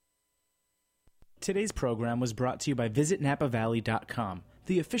Today's program was brought to you by VisitNapaValley.com,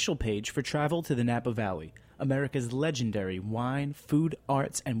 the official page for travel to the Napa Valley, America's legendary wine, food,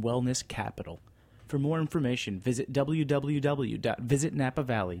 arts, and wellness capital. For more information, visit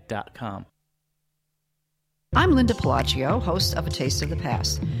www.visitnapavalley.com. I'm Linda Pelaccio, host of A Taste of the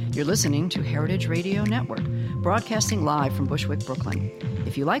Past. You're listening to Heritage Radio Network, broadcasting live from Bushwick, Brooklyn.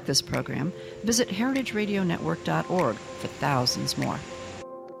 If you like this program, visit heritageradionetwork.org for thousands more.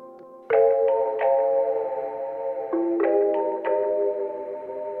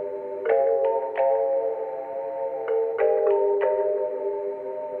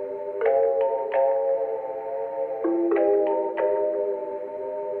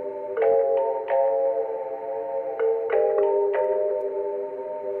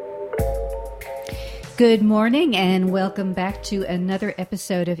 Good morning and welcome back to another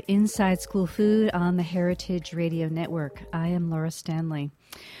episode of Inside School Food on the Heritage Radio Network. I am Laura Stanley.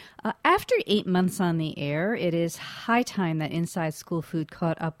 After 8 months on the air, it is high time that Inside School Food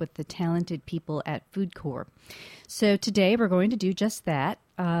caught up with the talented people at Food Corps. So today we're going to do just that.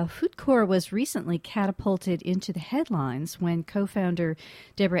 Food Corps was recently catapulted into the headlines when co-founder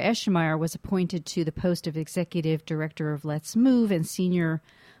Deborah Eschenmeyer was appointed to the post of Executive Director of Let's Move and Senior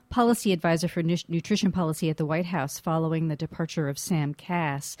Policy Advisor for Nutrition Policy at the White House following the departure of Sam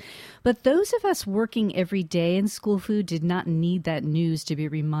Kass. But those of us working every day in school food did not need that news to be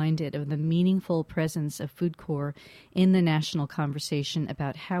reminded of the meaningful presence of Food Corps in the national conversation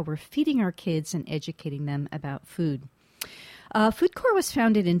about how we're feeding our kids and educating them about food. Food Corps was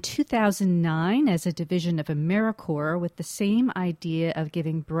founded in 2009 as a division of AmeriCorps with the same idea of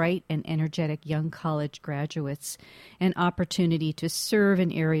giving bright and energetic young college graduates an opportunity to serve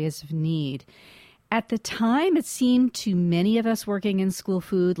in areas of need. At the time, it seemed to many of us working in school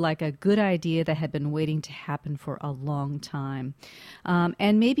food like a good idea that had been waiting to happen for a long time.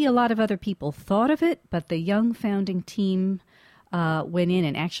 And maybe a lot of other people thought of it, but the young founding team went in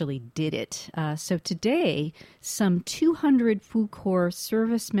and actually did it. So today, some 200 Food Corps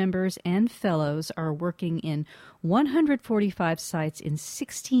service members and fellows are working in 145 sites in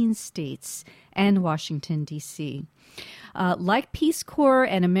 16 states and Washington, D.C. Like Peace Corps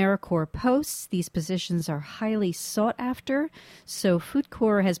and AmeriCorps posts, these positions are highly sought after, so Food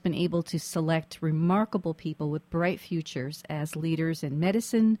Corps has been able to select remarkable people with bright futures as leaders in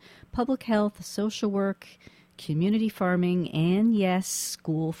medicine, public health, social work, community farming, and yes,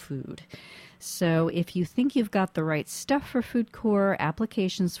 school food. So if you think you've got the right stuff for Food Corps,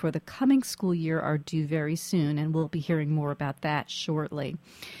 applications for the coming school year are due very soon, and we'll be hearing more about that shortly.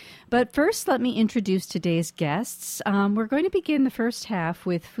 But first, let me introduce today's guests. We're going to begin the first half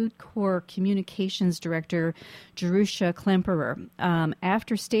with Food Corps Communications Director Jerusha Klemperer.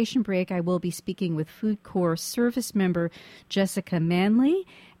 After station break, I will be speaking with Food Corps service member Jessica Manley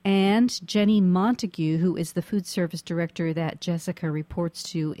and Jenny Montague, who is the food service director that Jessica reports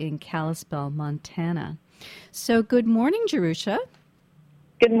to in Kalispell, Montana. So good morning, Jerusha.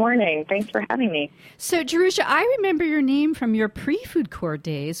 Good morning. Thanks for having me. So, Jerusha, I remember your name from your pre-Food Corps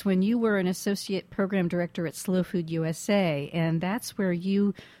days when you were an associate program director at Slow Food USA, and that's where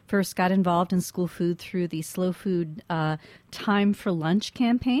you first got involved in school food through the Slow Food Time for Lunch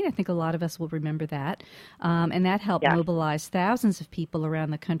campaign. I think a lot of us will remember that. And that helped mobilize thousands of people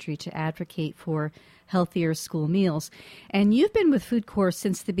around the country to advocate for healthier school meals. And you've been with Food Corps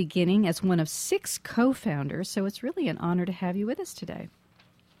since the beginning as one of 6 co-founders, so it's really an honor to have you with us today.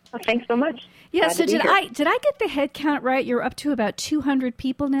 Well, thanks so much. Yeah, so did I get the head count right? You're up to about 200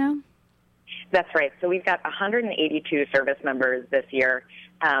 people now? That's right. So we've got 182 service members this year.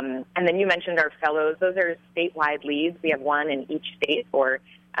 And then you mentioned our fellows. Those are statewide leads. We have one in each state for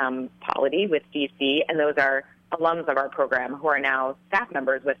polity with DC, and those are alums of our program who are now staff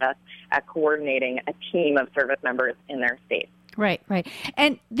members with us, coordinating a team of service members in their state. Right.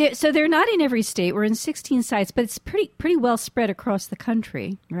 And so they're not in every state. We're in 16 sites, but it's pretty well spread across the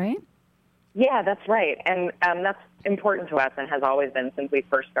country, right? Yeah, that's right. And that's important to us and has always been since we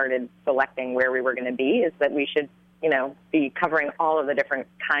first started selecting where we were going to be, is that we should, be covering all of the different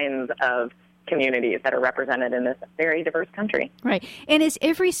kinds of communities that are represented in this very diverse country. Right. And is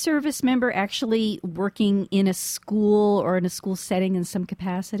every service member actually working in a school or in a school setting in some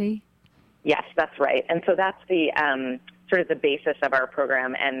capacity? Yes, that's right. And so that's the sort of the basis of our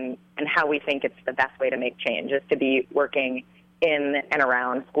program and how we think it's the best way to make change is to be working in and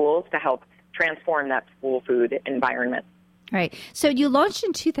around schools to help transform that school food environment. Right. So you launched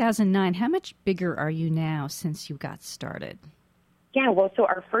in 2009. How much bigger are you now since you got started? Yeah, well, so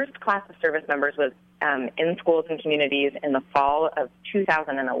our first class of service members was in schools and communities in the fall of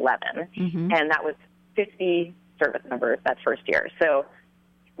 2011, and that was 50 service members that first year. So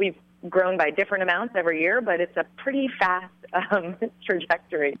we've grown by different amounts every year, but it's a pretty fast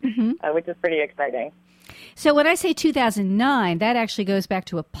trajectory, which is pretty exciting. So when I say 2009, that actually goes back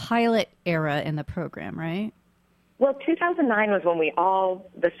to a pilot era in the program, right? Well, 2009 was when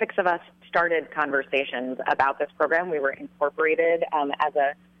the 6 of us, started conversations about this program. We were incorporated as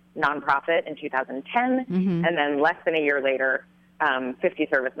a nonprofit in 2010, and then less than a year later, 50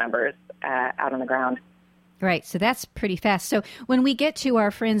 service members out on the ground. Right, so that's pretty fast. So when we get to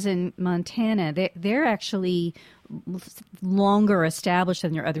our friends in Montana, they're actually longer established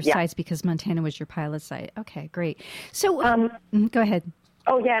than your other sites because Montana was your pilot site. Okay, great. So go ahead.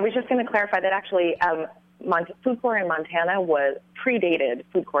 Oh, yeah, I was just going to clarify that actually Food Corps in Montana predated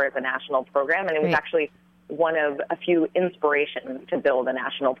Food Corps as a national program, and it was actually one of a few inspirations to build a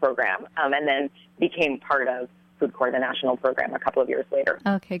national program, and then became part of Food Corps, the national program, a couple of years later.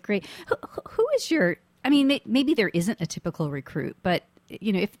 Okay, great. Who is your, I mean, maybe there isn't a typical recruit, but,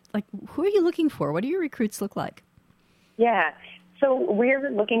 who are you looking for? What do your recruits look like? Yeah, so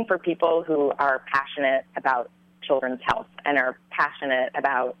we're looking for people who are passionate about children's health and are passionate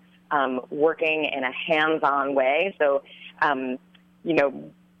about working in a hands-on way. So,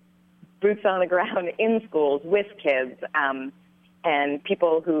 boots on the ground in schools with kids, and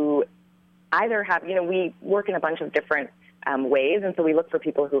people who either have, we work in a bunch of different ways, and so we look for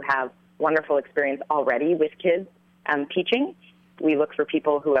people who have wonderful experience already with kids teaching. We look for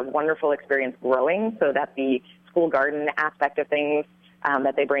people who have wonderful experience growing, so that the school garden aspect of things,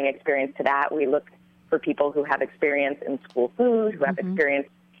 that they bring experience to that. We look for people who have experience in school food, who have experience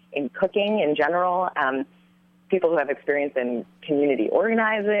in cooking in general, people who have experience in community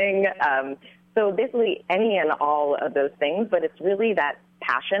organizing. So basically any and all of those things, but it's really that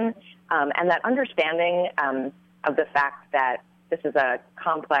passion and that understanding of the fact that this is a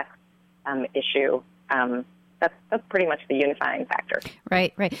complex issue. That's pretty much the unifying factor.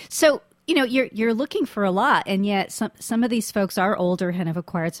 Right. So, you're looking for a lot, and yet some of these folks are older and have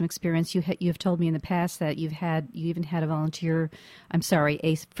acquired some experience. You've told me in the past that you even had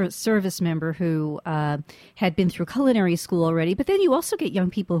a service member who had been through culinary school already, but then you also get young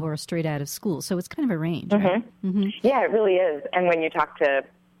people who are straight out of school, so it's kind of a range. Right? Yeah, it really is. And when you talk to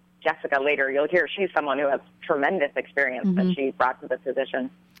Jessica later, you'll hear she's someone who has tremendous experience that she brought to the position.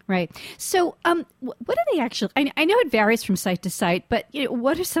 Right. So what do they actually, I know it varies from site to site, but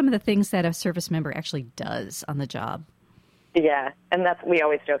what are some of the things that a service member actually does on the job? Yeah, and we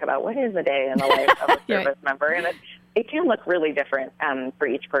always joke about what is a day in the life of a service member, and it can look really different for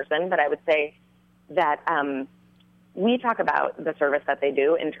each person, but I would say that we talk about the service that they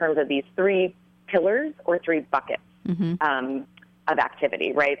do in terms of these 3 pillars or 3 buckets of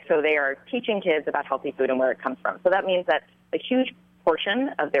activity, right? So they are teaching kids about healthy food and where it comes from. So that means that a huge portion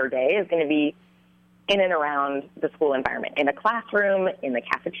of their day is going to be in and around the school environment, in a classroom, in the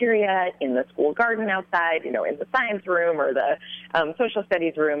cafeteria, in the school garden outside, in the science room or the social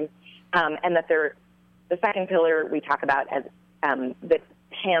studies room, and that the second pillar we talk about as the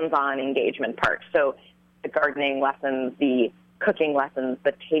hands-on engagement part. So the gardening lessons, the cooking lessons,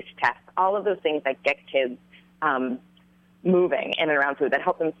 the taste tests, all of those things that get kids moving in and around food, that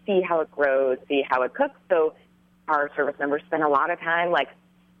help them see how it grows, see how it cooks. So our service members spend a lot of time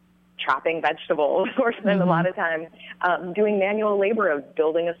chopping vegetables, or spend a lot of time doing manual labor of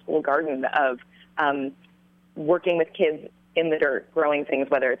building a school garden, of working with kids in the dirt, growing things,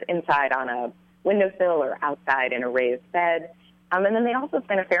 whether it's inside on a windowsill or outside in a raised bed. And then they also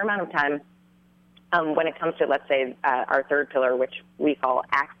spend a fair amount of time when it comes to, let's say, our third pillar, which we call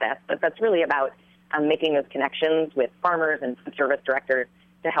access, but that's really about making those connections with farmers and food service directors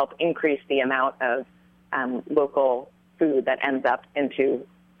to help increase the amount of local food that ends up into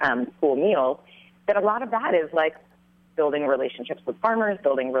school meals. That a lot of that is building relationships with farmers,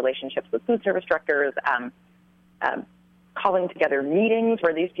 building relationships with food service directors, calling together meetings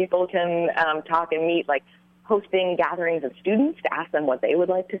where these people can talk and meet, hosting gatherings of students to ask them what they would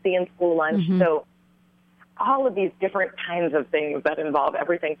like to see in school lunch. So all of these different kinds of things that involve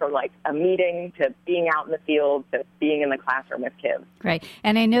everything from a meeting to being out in the field to being in the classroom with kids. Right.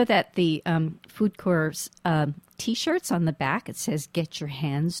 And I know that the Food Corps T-shirts on the back, it says "Get your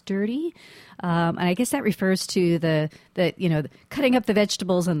hands dirty," and I guess that refers to the cutting up the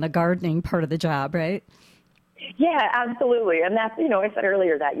vegetables and the gardening part of the job, right? Yeah, absolutely. And that's, I said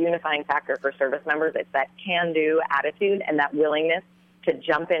earlier, that unifying factor for service members. It's that can-do attitude and that willingness to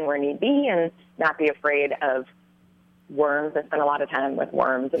jump in where need be and not be afraid of worms. I spend a lot of time with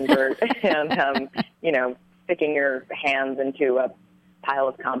worms and dirt and, sticking your hands into a pile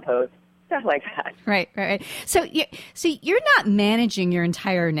of compost. stuff like that. Right. So you're not managing your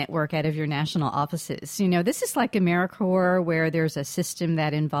entire network out of your national offices. This is like AmeriCorps, where there's a system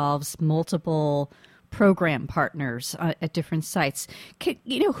that involves multiple program partners at different sites.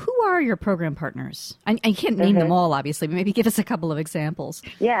 Who are your program partners? I can't name them all, obviously, but maybe give us a couple of examples.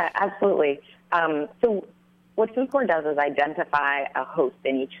 Yeah, absolutely. So what Food Corps does is identify a host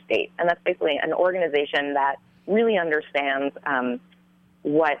in each state, and that's basically an organization that really understands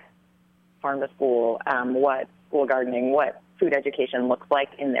what farm to school, what school gardening, what food education looks like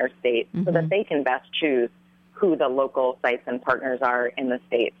in their state, so that they can best choose who the local sites and partners are in the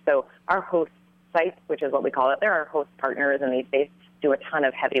state. So our host sites, which is what we call it, there are host partners in these states, do a ton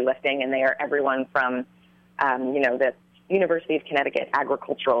of heavy lifting, and they are everyone from, the University of Connecticut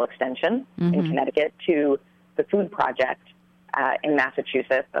Agricultural Extension in Connecticut to the Food Project in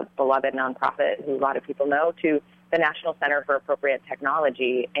Massachusetts, a beloved nonprofit who a lot of people know, to the National Center for Appropriate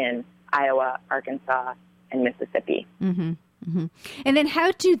Technology in Iowa, Arkansas, and Mississippi. And then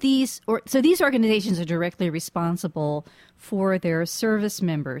how do these organizations are directly responsible for their service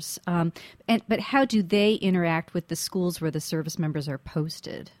members, but how do they interact with the schools where the service members are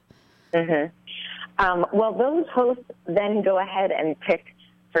posted? Well, those hosts then go ahead and pick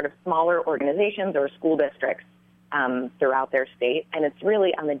sort of smaller organizations or school districts throughout their state, and it's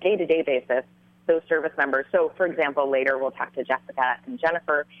really on a day-to-day basis, those service members. So, for example, later we'll talk to Jessica and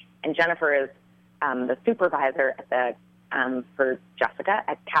Jennifer is the supervisor at the for Jessica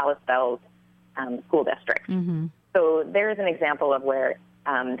at Kalispell's school district. So there's an example of where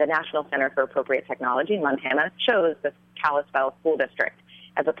the National Center for Appropriate Technology in Montana chose the Kalispell school district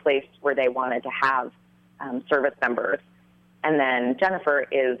as a place where they wanted to have service members. And then Jennifer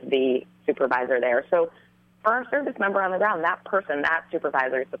is the supervisor there. So for our service member on the ground, that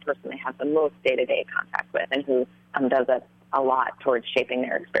supervisor is the person they have the most day-to-day contact with and who does a lot towards shaping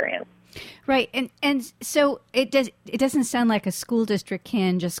their experience. Right, and so it doesn't sound like a school district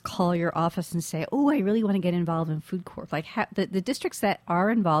can just call your office and say, "Oh, I really want to get involved in Food Corps." Like the districts that are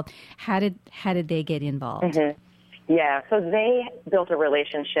involved, how did they get involved? Yeah, so they built a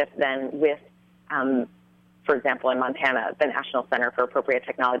relationship then with, for example, in Montana, the National Center for Appropriate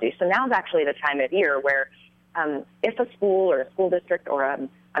Technology. So now is actually the time of year where if a school or a school district or a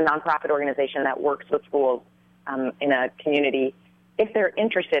nonprofit organization that works with schools in a community, if they're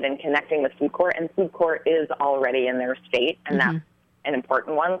interested in connecting with Food Corps, and Food Corps is already in their state, and that's an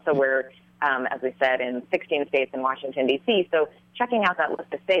important one. So we're, as we said, in 16 states in Washington, D.C., so checking out that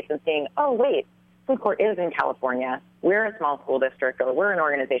list of states and seeing, oh, wait, Food Corps is in California, we're a small school district, or we're an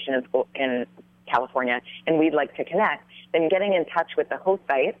organization in California, and we'd like to connect, then getting in touch with the host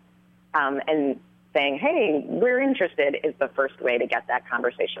site and saying, hey, we're interested is the first way to get that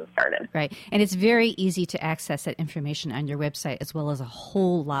conversation started. Right. And it's very easy to access that information on your website as well as a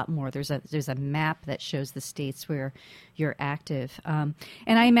whole lot more. There's a map that shows the states where you're active. And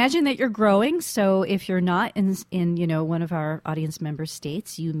I imagine that you're growing. So if you're not in one of our audience member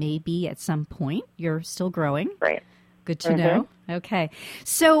states, you may be at some point. You're still growing. Right. Good to know. Okay.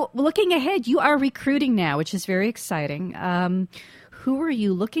 So looking ahead, you are recruiting now, which is very exciting. Who are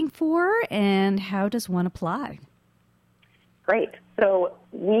you looking for, and how does one apply? Great. So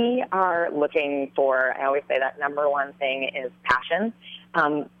we are looking for, I always say that number one thing is passion.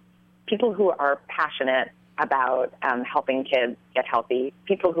 People who are passionate about helping kids get healthy,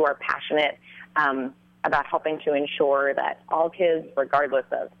 people who are passionate about helping to ensure that all kids, regardless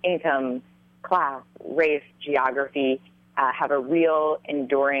of income, class, race, geography, have a real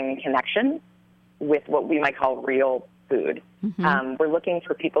enduring connection with what we might call real food. We're looking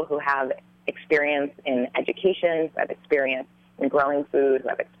for people who have experience in education, who have experience in growing food, who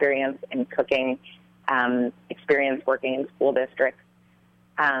have experience in cooking, experience working in school districts.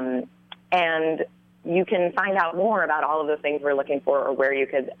 And you can find out more about all of those things we're looking for or where you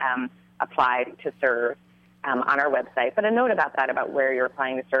could apply to serve on our website. But a note about that, about where you're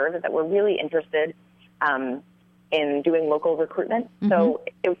applying to serve, is that we're really interested in doing local recruitment. So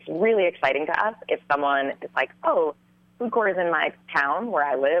it's really exciting to us if someone is like, oh, Food Corps is in my town where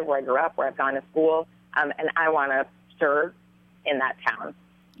I live, where I grew up, where I've gone to school, and I want to serve in that town.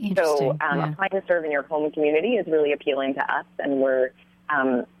 So applying to serve in your home community is really appealing to us, and we're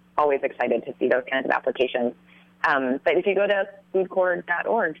always excited to see those kinds of applications. But if you go to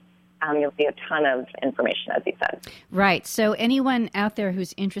foodcorps.org, you'll see a ton of information, as you said. Right. So anyone out there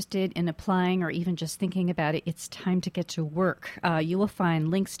who's interested in applying or even just thinking about it, it's time to get to work. You will find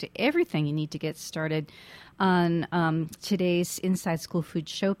links to everything you need to get started on today's Inside School Food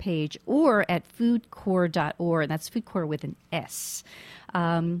show page or at foodcorps.org. That's foodcorps with an S.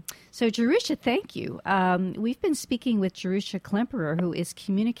 So, Jerusha, thank you. We've been speaking with Jerusha Klemperer, who is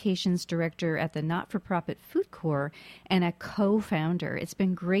Communications Director at the Not-for-Profit Food Corps and a co-founder. It's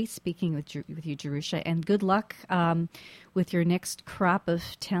been great speaking with you, Jerusha, and good luck with your next crop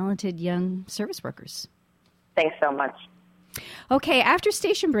of talented young service workers. Thanks so much. Okay, after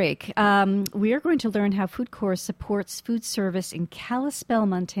station break, we are going to learn how Food Corps supports food service in Kalispell,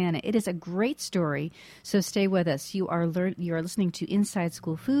 Montana. It is a great story, so stay with us. You are listening to Inside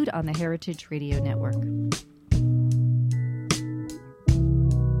School Food on the Heritage Radio Network.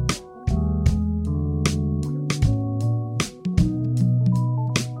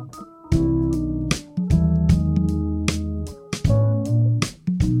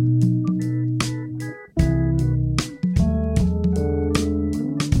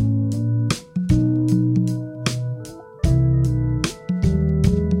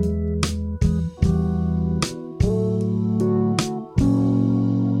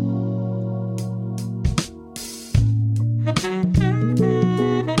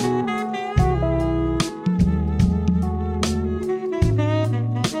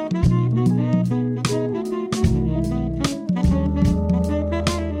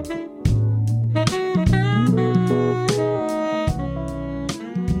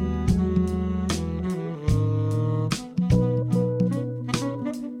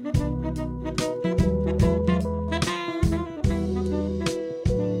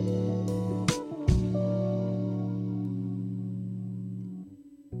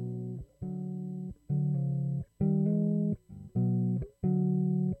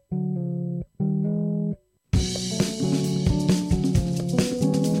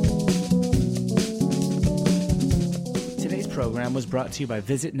 Program was brought to you by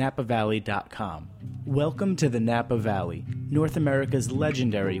VisitNapaValley.com. Welcome to the Napa Valley, North America's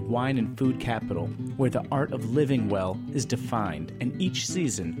legendary wine and food capital, where the art of living well is defined and each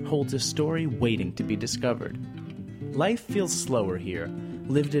season holds a story waiting to be discovered. Life feels slower here,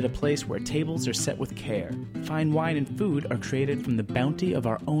 lived at a place where tables are set with care, fine wine and food are created from the bounty of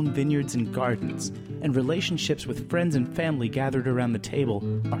our own vineyards and gardens, and relationships with friends and family gathered around the table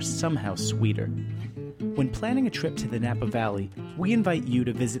are somehow sweeter. When planning a trip to the Napa Valley, we invite you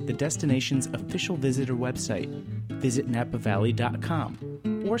to visit the destination's official visitor website,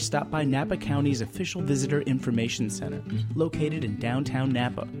 visitnapavalley.com, or stop by Napa County's official visitor information center, located in downtown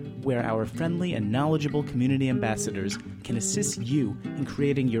Napa, where our friendly and knowledgeable community ambassadors can assist you in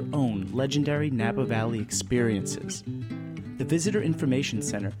creating your own legendary Napa Valley experiences. The Visitor Information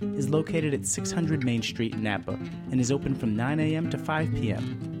Center is located at 600 Main Street in Napa and is open from 9 a.m. to 5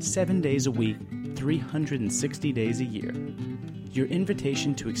 p.m., 7 days a week, 360 days a year. Your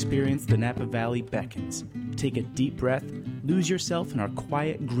invitation to experience the Napa Valley beckons. Take a deep breath, lose yourself in our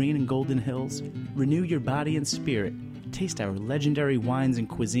quiet green and golden hills, renew your body and spirit, taste our legendary wines and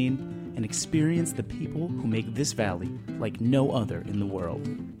cuisine, and experience the people who make this valley like no other in the world.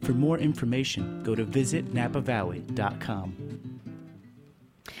 For more information, go to visitnapavalley.com.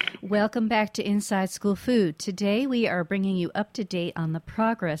 Welcome back to Inside School Food. Today we are bringing you up to date on the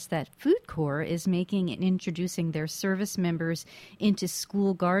progress that Food Corps is making in introducing their service members into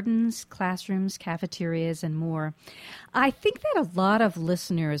school gardens, classrooms, cafeterias, and more. I think that a lot of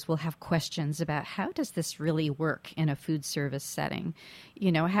listeners will have questions about how does this really work in a food service setting.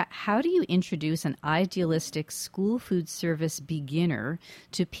 You know, how do you introduce an idealistic school food service beginner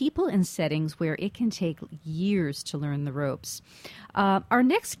to people in settings where it can take years to learn the ropes? Our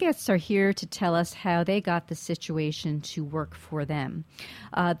next guests are here to tell us how they got the situation to work for them.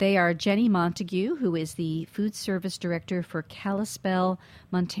 They are Jenny Montague, who is the Food Service Director for Kalispell,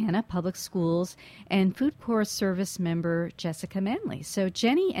 Montana Public Schools, and Food Corps Service member Jessica Manley. So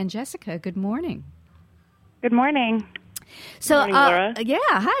Jenny and Jessica, good morning. Good morning. So, morning, Laura. Yeah,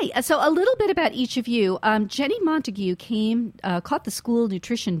 hi. So a little bit about each of you. Jenny Montague caught the school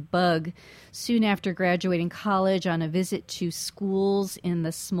nutrition bug soon after graduating college on a visit to schools in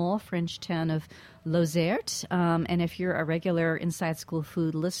the small French town of Lozerte. And if you're a regular Inside School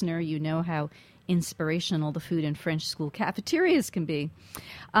Food listener, you know how inspirational the food in French school cafeterias can be.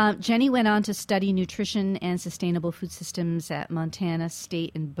 Jenny went on to study nutrition and sustainable food systems at Montana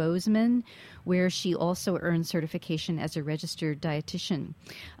State in Bozeman, where she also earned certification as a registered dietitian.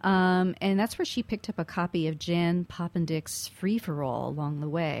 And that's where she picked up a copy of Jan Poppendick's Free for All along the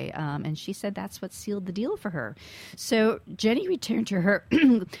way. And she said that's what sealed the deal for her. So Jenny returned to her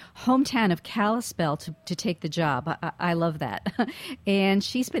hometown of Kalispell, Kalispell to take the job. I love that. And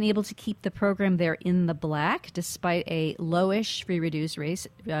she's been able to keep the program there in the black despite a lowish free reduced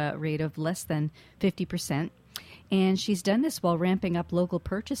rate of less than 50%. And she's done this while ramping up local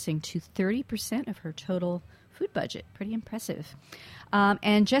purchasing to 30% of her total food budget. Pretty impressive.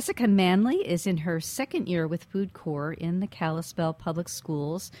 And Jessica Manley is in her second year with Food Corps in the Kalispell Public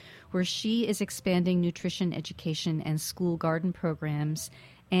Schools, where she is expanding nutrition education and school garden programs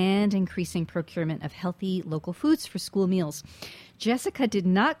and increasing procurement of healthy local foods for school meals. Jessica did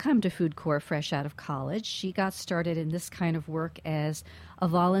not come to Food Corps fresh out of college. She got started in this kind of work as a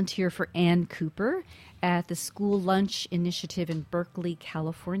volunteer for Ann Cooper at the School Lunch Initiative in Berkeley,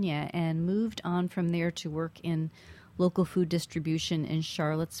 California, and moved on from there to work in local food distribution in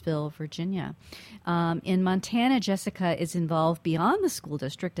Charlottesville, Virginia. In Montana, Jessica is involved beyond the school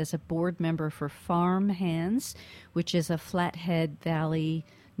district as a board member for Farm Hands, which is a Flathead Valley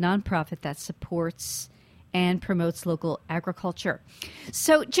nonprofit that supports and promotes local agriculture.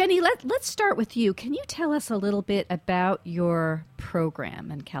 So, Jenny, let's start with you. Can you tell us a little bit about your program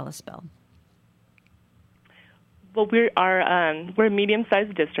in Kalispell? Well, we're a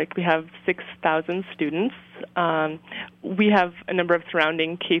medium-sized district. We have 6,000 students. We have a number of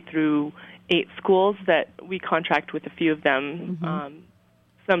surrounding K through 8 schools that we contract with a few of them. Mm-hmm.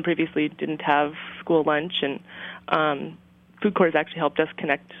 Some previously didn't have school lunch, and Food Corps has actually helped us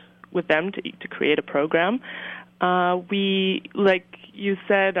connect with them to create a program. We, like you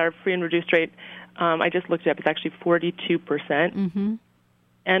said, our free and reduced rate, I just looked it up, it's actually 42%. Mm-hmm.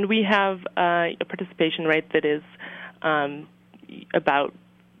 And we have a participation rate that is about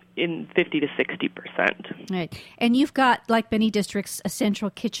in 50 to 60%. Right. And you've got, like many districts, a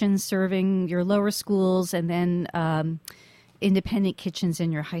central kitchen serving your lower schools and then independent kitchens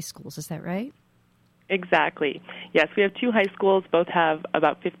in your high schools. Is that right? Exactly. Yes, we have 2 high schools. Both have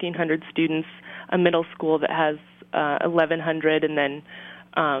about 1,500 students, a middle school that has 1,100, and then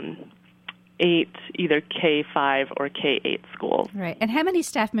 8 either K-5 or K-8 schools. Right. And how many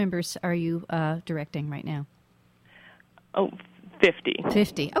staff members are you directing right now? 50.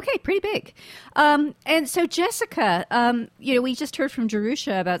 50. Okay, pretty big. And so, Jessica, we just heard from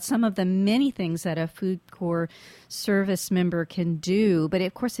Jerusha about some of the many things that a Food Corps service member can do, but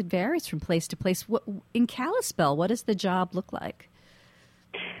of course it varies from place to place. In Kalispell, what does the job look like?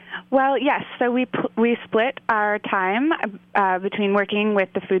 Well, yes. So we split our time between working with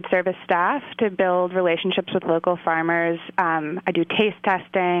the food service staff to build relationships with local farmers. I do taste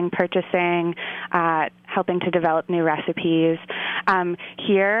testing, purchasing, helping to develop new recipes.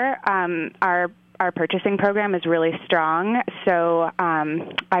 Here, our purchasing program is really strong, so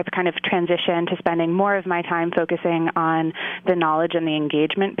I've kind of transitioned to spending more of my time focusing on the knowledge and the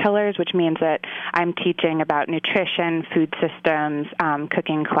engagement pillars, which means that I'm teaching about nutrition, food systems,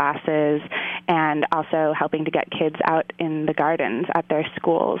 cooking classes, and also helping to get kids out in the gardens at their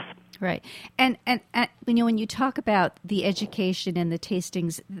schools. Right. And when you talk about the education and the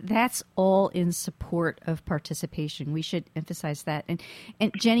tastings, that's all in support of participation. We should emphasize that. And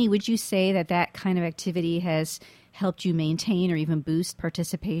Jenny, would you say that kind of activity has helped you maintain or even boost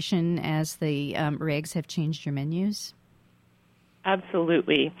participation as the regs have changed your menus?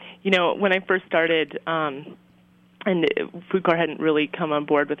 Absolutely. When I first started, and Food Corps hadn't really come on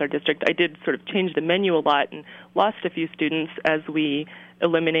board with our district, I did sort of change the menu a lot and lost a few students as we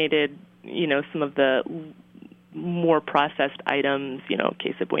eliminated, some of the more processed items,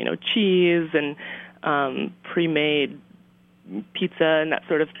 queso bueno cheese and pre-made pizza and that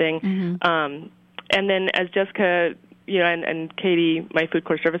sort of thing. Mm-hmm. And then as Jessica, and Katie, my Food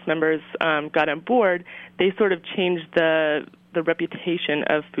Corps service members, got on board, they sort of changed the reputation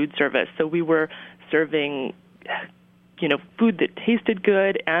of food service. So we were serving food that tasted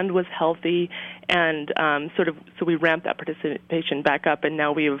good and was healthy, and so we ramped that participation back up, and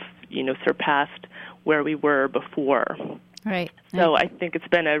now we've, surpassed where we were before. Right. So I think it's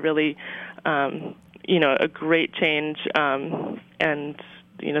been a really, a great change, and,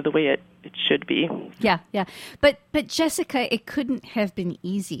 the way it should be. Yeah. But Jessica, it couldn't have been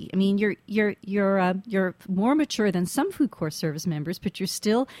easy. I mean, you're more mature than some Food Corps service members, but you're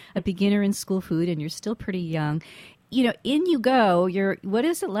still a beginner in school food, and you're still pretty young. In you go. What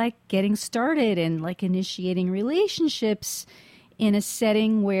is it like getting started and like initiating relationships in a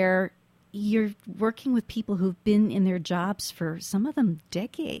setting where you're working with people who've been in their jobs for some of them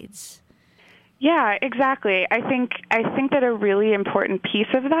decades? Yeah, exactly. I think that a really important piece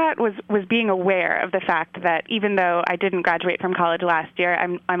of that was being aware of the fact that even though I didn't graduate from college last year,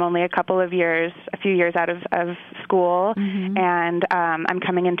 I'm only a few years out of school, and I'm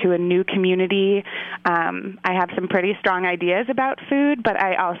coming into a new community. I have some pretty strong ideas about food, but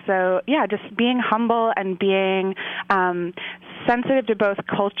I also, just being humble and being sensitive to both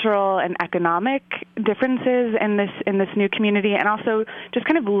cultural and economic differences in this new community, and also just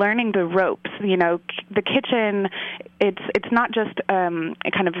kind of learning the ropes. The kitchen, it's not just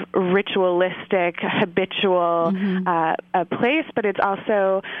a kind of ritualistic, habitual a place, but it's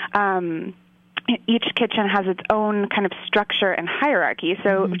also each kitchen has its own kind of structure and hierarchy.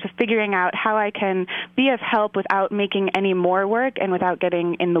 So just figuring out how I can be of help without making any more work and without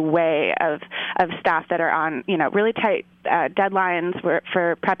getting in the way of staff that are on, really tight deadlines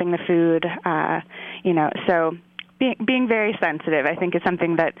for prepping the food, so being very sensitive, I think, is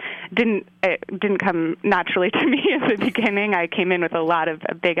something that didn't come naturally to me at the beginning. I came in with a lot of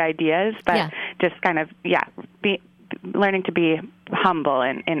big ideas, but just kind of, learning to be humble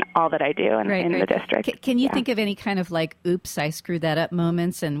in all that I do in the district. Can you think of any kind of oops, I screwed that up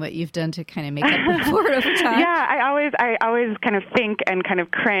moments and what you've done to kind of make up for it over time? Yeah, I always kind of think and kind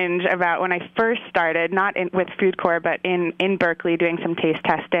of cringe about when I first started, not with Food Corps, but in Berkeley doing some taste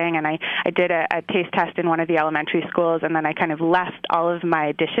testing, and I did a taste test in one of the elementary schools, and then I kind of left all of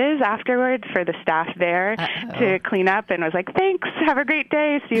my dishes afterwards for the staff there to clean up, and was like, thanks, have a great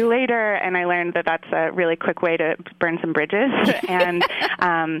day, see you later, and I learned that that's a really quick way to burn some bridges. And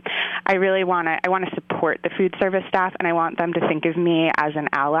I really want to support the food service staff, and I want them to think of me as an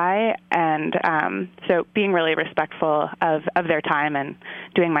ally. And so being really respectful of their time and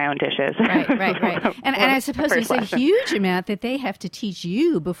doing my own dishes. Right. And I suppose there's a huge amount that they have to teach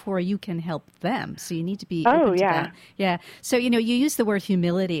you before you can help them. So you need to be open to that. Yeah. So, you use the word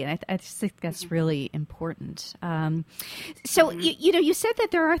humility, and I just think that's really important. So, you said that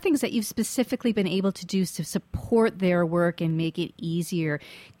there are things that you've specifically been able to do to support their work and make it easier.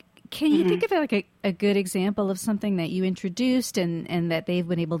 Can you think of a good example of something that you introduced and that they've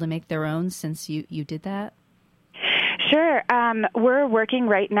been able to make their own since you did that? Sure. We're working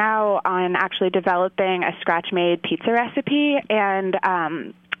right now on actually developing a scratch-made pizza recipe, and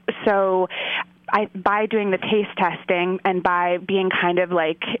so by doing the taste testing and by being kind of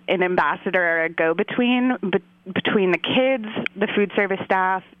like an ambassador or a go-between between the kids, the food service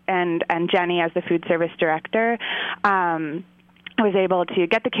staff, and Jenny as the food service director, I was able to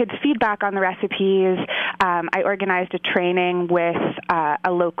get the kids' feedback on the recipes. I organized a training with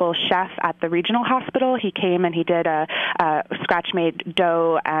a local chef at the regional hospital. He came and he did a scratch-made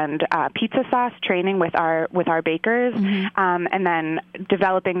dough and pizza sauce training with our bakers, and then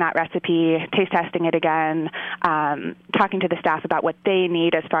developing that recipe, taste testing it again, talking to the staff about what they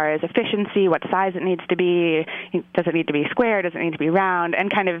need as far as efficiency, what size it needs to be. Does it need to be square? Does it need to be round?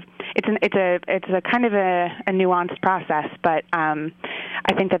 And kind of it's a kind of a nuanced process, but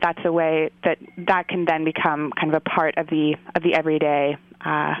I think that's a way that can then become kind of a part of the everyday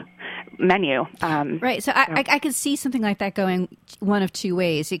menu. Right. So I could see something like that going one of two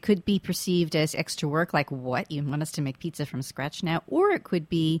ways. It could be perceived as extra work, like, what, you want us to make pizza from scratch now? Or it could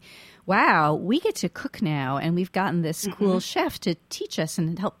be, wow, we get to cook now, and we've gotten this cool chef to teach us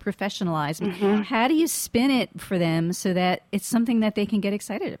and help professionalize. How do you spin it for them so that it's something that they can get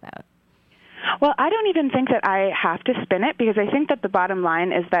excited about? Well, I don't even think that I have to spin it, because I think that the bottom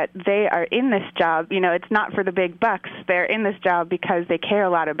line is that they are in this job. It's not for the big bucks. They're in this job because they care a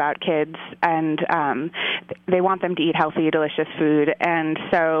lot about kids, and they want them to eat healthy, delicious food. And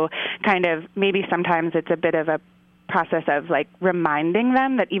so kind of maybe sometimes it's a bit of a process of reminding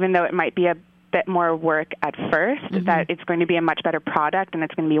them that even though it might be a bit more work at first, that it's going to be a much better product, and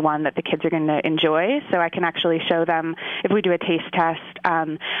it's going to be one that the kids are going to enjoy. So I can actually show them, if we do a taste test,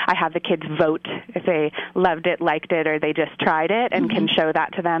 I have the kids vote if they loved it, liked it, or they just tried it, and can show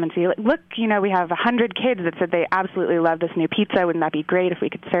that to them and see, look, we have 100 kids that said they absolutely love this new pizza. Wouldn't that be great if we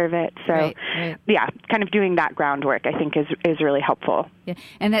could serve it? So yeah, kind of doing that groundwork, I think, is really helpful. Yeah,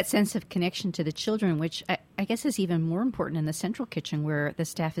 and that sense of connection to the children, which I guess is even more important in the central kitchen, where the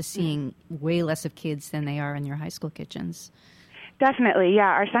staff is seeing way less of kids than they are in your high school kitchens. Definitely, yeah.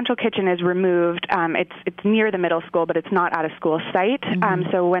 Our central kitchen is removed. It's near the middle school, but it's not at a school site.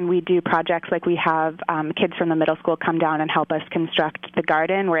 So when we do projects like we have kids from the middle school come down and help us construct the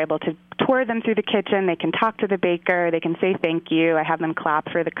garden, we're able to tour them through the kitchen. They can talk to the baker. They can say thank you. I have them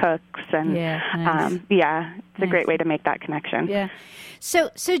clap for the cooks. And it's a great way to make that connection. Yeah.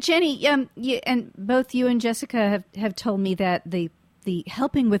 So Jenny, and both you and Jessica have told me that the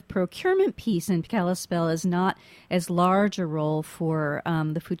helping with procurement piece in Kalispell is not as large a role for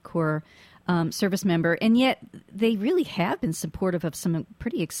the Food Corps service member, and yet they really have been supportive of some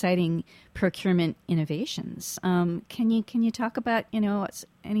pretty exciting procurement innovations. Can you talk about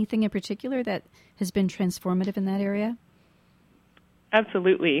anything in particular that has been transformative in that area?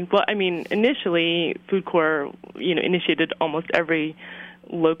 Absolutely. Well, I mean, initially, Food Corps, initiated almost every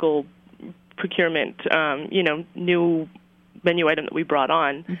local procurement, new menu item that we brought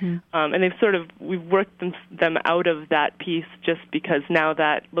on. Mm-hmm. And we've worked them out of that piece just because now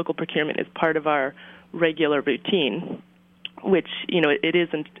that local procurement is part of our regular routine, which, it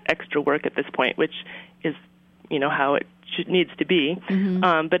isn't extra work at this point, which is, how it needs to be.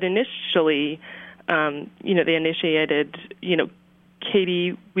 Mm-hmm. But initially, they initiated,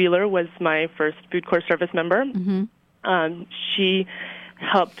 Katie Wheeler was my first Food Corps service member. Mm-hmm. She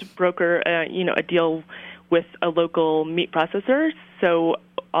helped broker, a deal with a local meat processor. So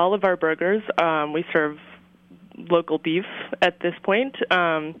all of our burgers, we serve local beef at this point,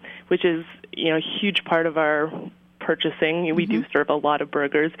 which is, a huge part of our purchasing. Mm-hmm. We do serve a lot of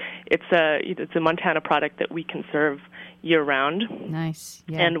burgers. It's a Montana product that we can serve year-round. Nice.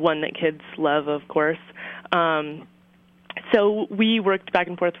 Yeah. And one that kids love, of course. So we worked back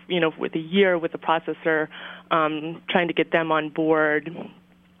and forth, with a year with the processor, trying to get them on board.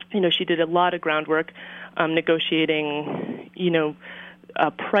 She did a lot of groundwork, negotiating,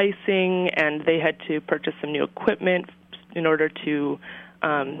 pricing, and they had to purchase some new equipment in order to,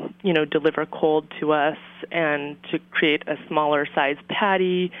 deliver cold to us and to create a smaller size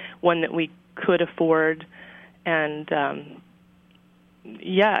patty, one that we could afford. And,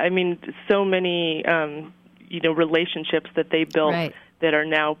 so many, relationships that they built right. that are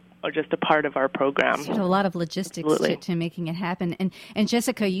now just a part of our program. So a lot of logistics to making it happen. And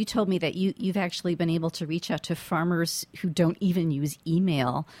Jessica, you told me that you've actually been able to reach out to farmers who don't even use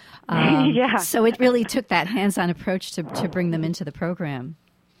email. Yeah. So it really took that hands-on approach to bring them into the program.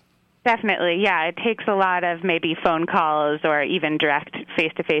 Definitely, yeah. It takes a lot of maybe phone calls or even direct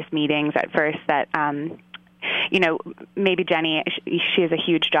face-to-face meetings at first that maybe Jenny, she has a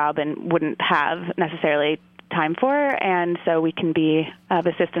huge job and wouldn't have necessarily time for, and so we can be of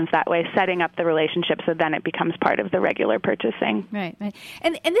assistance that way, setting up the relationship so then it becomes part of the regular purchasing. Right.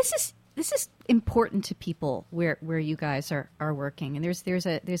 And this is important to people where you guys are working. And there's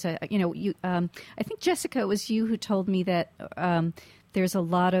a I think Jessica, it was you who told me that there's a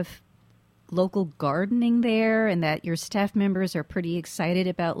lot of local gardening there, and that your staff members are pretty excited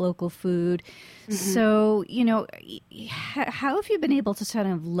about local food. Mm-hmm. So, how have you been able to sort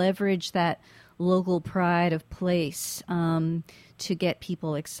of leverage that local pride of place to get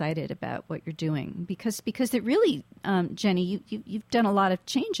people excited about what you're doing? Because it really, Jenny, you've done a lot of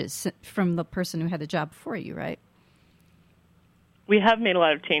changes from the person who had the job before you, right? We have made a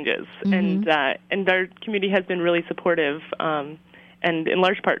lot of changes, mm-hmm. and our community has been really supportive, and in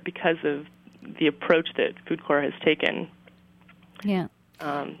large part because of the approach that Food Corps has taken. Yeah.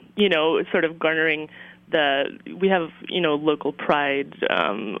 Sort of garnering we have, local pride.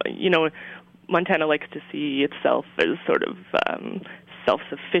 Montana likes to see itself as sort of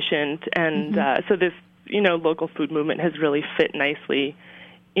self-sufficient, and mm-hmm. So this, local food movement has really fit nicely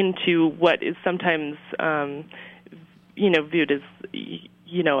into what is sometimes, viewed as,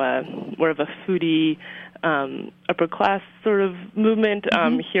 more of a foodie, upper class sort of movement.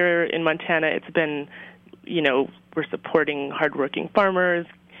 Mm-hmm. Here in Montana, it's been, we're supporting hardworking farmers,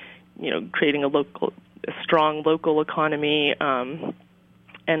 creating a strong local economy,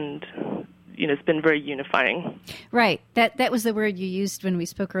 and it's been very unifying. Right. That was the word you used when we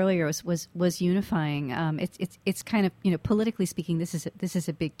spoke earlier. Was unifying. It's kind of, politically speaking, this is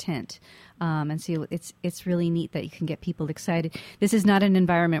a big tent, and so it's really neat that you can get people excited. This is not an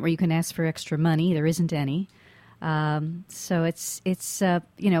environment where you can ask for extra money. There isn't any. So it's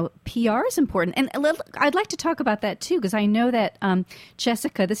PR is important, and I'd like to talk about that too, because I know that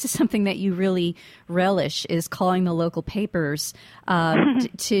Jessica, this is something that you really relish, is calling the local papers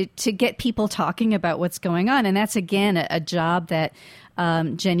to get people talking about what's going on, and that's again a job that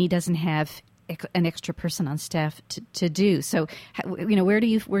Jenny doesn't have an extra person on staff to do. So where do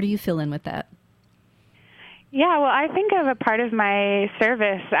you fill in with that? Yeah, well, I think of a part of my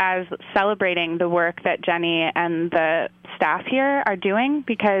service as celebrating the work that Jenny and the staff here are doing,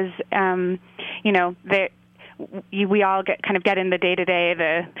 because, we all get in the day-to-day,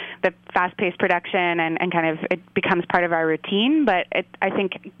 the fast-paced production, and kind of it becomes part of our routine. But I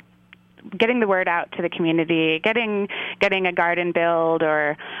think getting the word out to the community, getting a garden build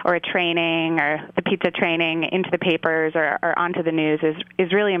or a training or the pizza training into the papers or onto the news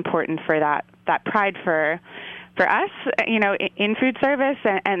is really important for that pride for us, in food service,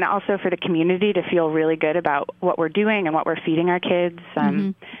 and also for the community to feel really good about what we're doing and what we're feeding our kids.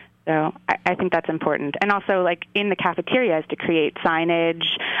 Mm-hmm. So I think that's important. And also, like, in the cafeterias to create signage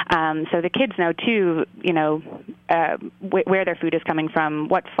so the kids know, too, where their food is coming from,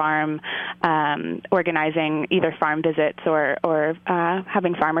 what farm, organizing either farm visits or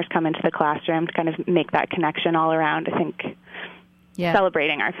having farmers come into the classroom to kind of make that connection all around, I think. Yeah.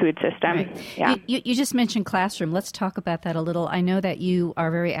 Celebrating our food system. Right. Yeah. You just mentioned classroom. Let's talk about that a little. I know that you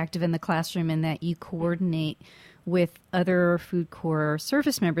are very active in the classroom and that you coordinate with other Food Corps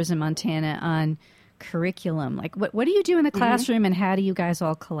service members in Montana on curriculum. Like, what do you do in the classroom, and how do you guys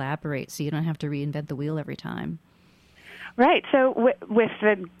all collaborate so you don't have to reinvent the wheel every time? Right. So with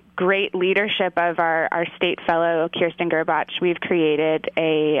the great leadership of our state fellow, Kirsten Gerbach, we've created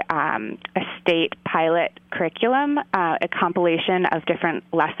a state pilot curriculum, a compilation of different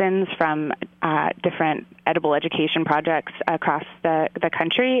lessons from different edible education projects across the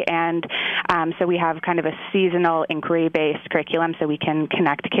country. And so we have kind of a seasonal inquiry-based curriculum so we can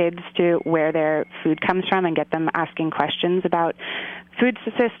connect kids to where their food comes from and get them asking questions about food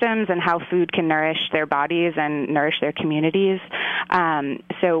systems and how food can nourish their bodies and nourish their communities.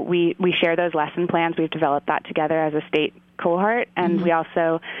 So we share those lesson plans. We've developed that together as a state cohort, and we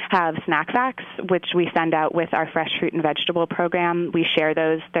also have snack facts, which we send out with our fresh fruit and vegetable program. We share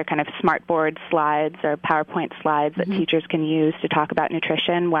those. They're kind of smartboard slides or PowerPoint slides that teachers can use to talk about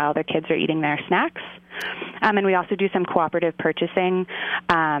nutrition while their kids are eating their snacks. And we also do some cooperative purchasing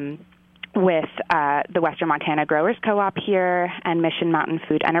with the Western Montana Growers Co-op here and Mission Mountain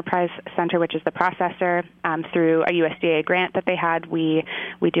Food Enterprise Center, which is the processor. Through a USDA grant that they had, we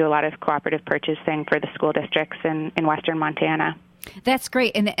do a lot of cooperative purchasing for the school districts in Western Montana. That's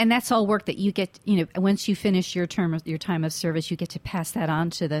great, and that's all work that you get. Once you finish your time of service, you get to pass that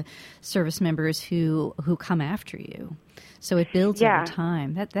on to the service members who come after you. So it builds over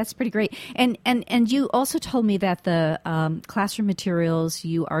time. That's pretty great. And you also told me that the classroom materials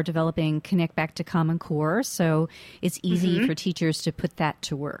you are developing connect back to Common Core, so it's easy for teachers to put that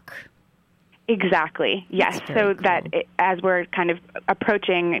to work. Exactly. Yes. So cool. As we're kind of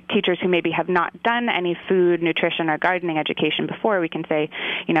approaching teachers who maybe have not done any food, nutrition, or gardening education before, we can say,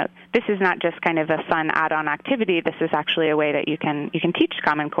 this is not just kind of a fun add-on activity. This is actually a way that you can teach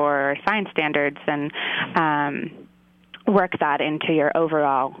Common Core or science standards and work that into your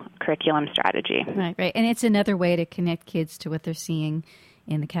overall curriculum strategy. Right. And it's another way to connect kids to what they're seeing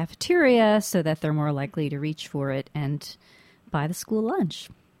in the cafeteria so that they're more likely to reach for it and buy the school lunch.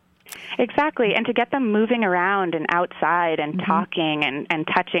 Exactly, and to get them moving around and outside and talking and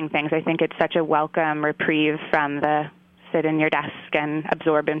touching things, I think it's such a welcome reprieve from the sit in your desk and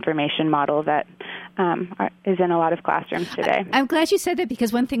absorb information model that is in a lot of classrooms today. I'm glad you said that,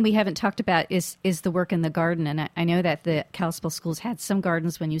 because one thing we haven't talked about is the work in the garden. And I know that the Kalispell schools had some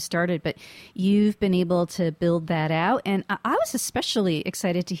gardens when you started, but you've been able to build that out. And I was especially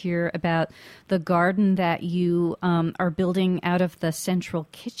excited to hear about the garden that you are building out of the central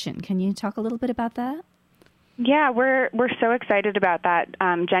kitchen. Can you talk a little bit about that? Yeah, we're so excited about that.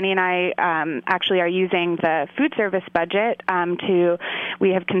 Jenny and I actually are using the food service budget we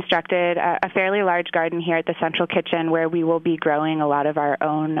have constructed a fairly large garden here at the Central Kitchen where we will be growing a lot of our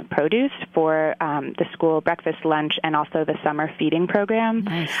own produce for the school breakfast, lunch, and also the summer feeding program.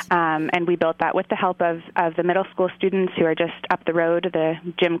 Nice. And we built that with the help of the middle school students who are just up the road. The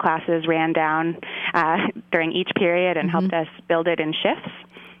gym classes ran down during each period and helped us build it in shifts.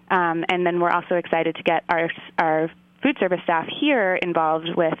 And then we're also excited to get our food service staff here involved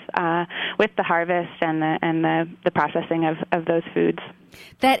with the harvest and the processing of those foods.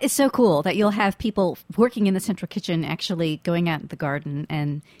 That is so cool that you'll have people working in the central kitchen actually going out in the garden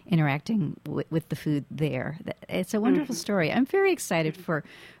and interacting with the food there. It's a wonderful story. I'm very excited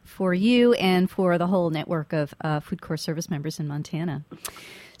for you and for the whole network of Food Corps service members in Montana.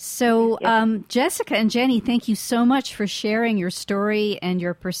 So, Jessica and Jenny, thank you so much for sharing your story and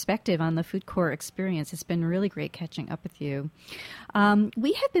your perspective on the Food Corps experience. It's been really great catching up with you.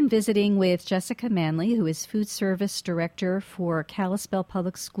 We have been visiting with Jessica Manley, who is Food Service Director for Kalispell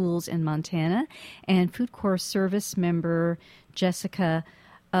Public Schools in Montana, and Food Corps service member Jessica.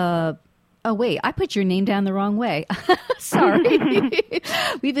 Oh, wait, I put your name down the wrong way. Sorry.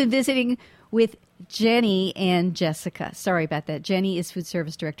 We've been visiting with Jenny and Jessica. Sorry about that. Jenny is Food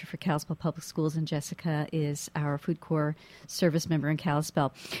Service Director for Kalispell Public Schools, and Jessica is our Food Corps service member in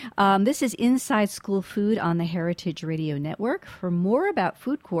Kalispell. This is Inside School Food on the Heritage Radio Network. For more about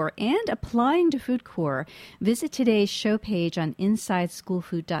Food Corps and applying to Food Corps, visit today's show page on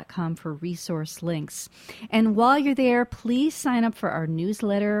InsideSchoolFood.com for resource links. And while you're there, please sign up for our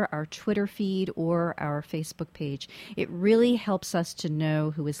newsletter, our Twitter feed, or our Facebook page. It really helps us to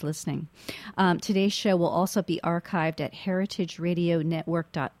know who is listening. Today's show will also be archived at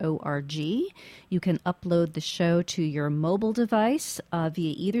heritageradionetwork.org. You can upload the show to your mobile device via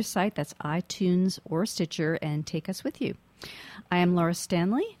either site, that's iTunes or Stitcher, and take us with you. I am Laura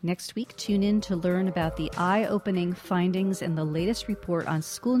Stanley. Next week, tune in to learn about the eye-opening findings in the latest report on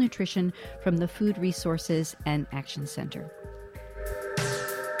school nutrition from the Food Resources and Action Center.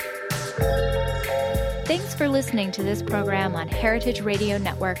 Thanks for listening to this program on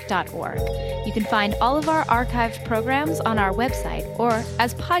heritageradionetwork.org. You can find all of our archived programs on our website or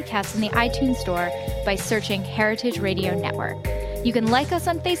as podcasts in the iTunes Store by searching Heritage Radio Network. You can like us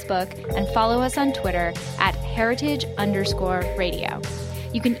on Facebook and follow us on Twitter at @heritage_radio.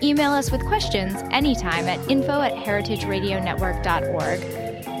 You can email us with questions anytime at info@heritageradionetwork.org.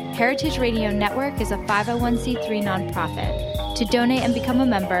 Heritage Radio Network is a 501c3 nonprofit. To donate and become a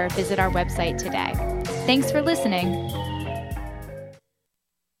member, visit our website today. Thanks for listening.